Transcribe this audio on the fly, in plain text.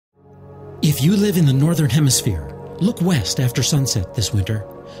If you live in the northern hemisphere, look west after sunset this winter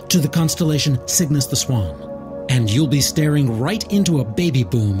to the constellation Cygnus the Swan, and you'll be staring right into a baby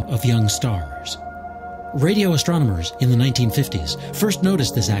boom of young stars. Radio astronomers in the 1950s first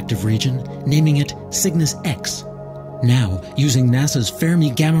noticed this active region, naming it Cygnus X. Now, using NASA's Fermi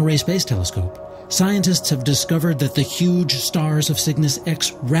Gamma-Ray Space Telescope, scientists have discovered that the huge stars of Cygnus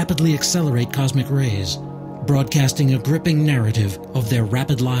X rapidly accelerate cosmic rays, broadcasting a gripping narrative of their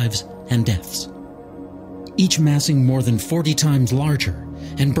rapid lives and deaths. Each massing more than 40 times larger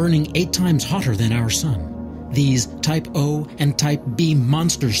and burning 8 times hotter than our Sun. These Type O and Type B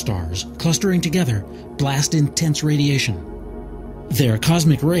monster stars, clustering together, blast intense radiation. Their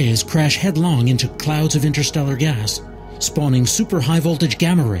cosmic rays crash headlong into clouds of interstellar gas, spawning super high-voltage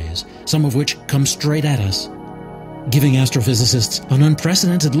gamma rays, some of which come straight at us, giving astrophysicists an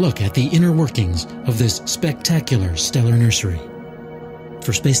unprecedented look at the inner workings of this spectacular stellar nursery.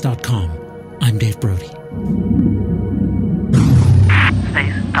 For Space.com, I'm Dave Brody.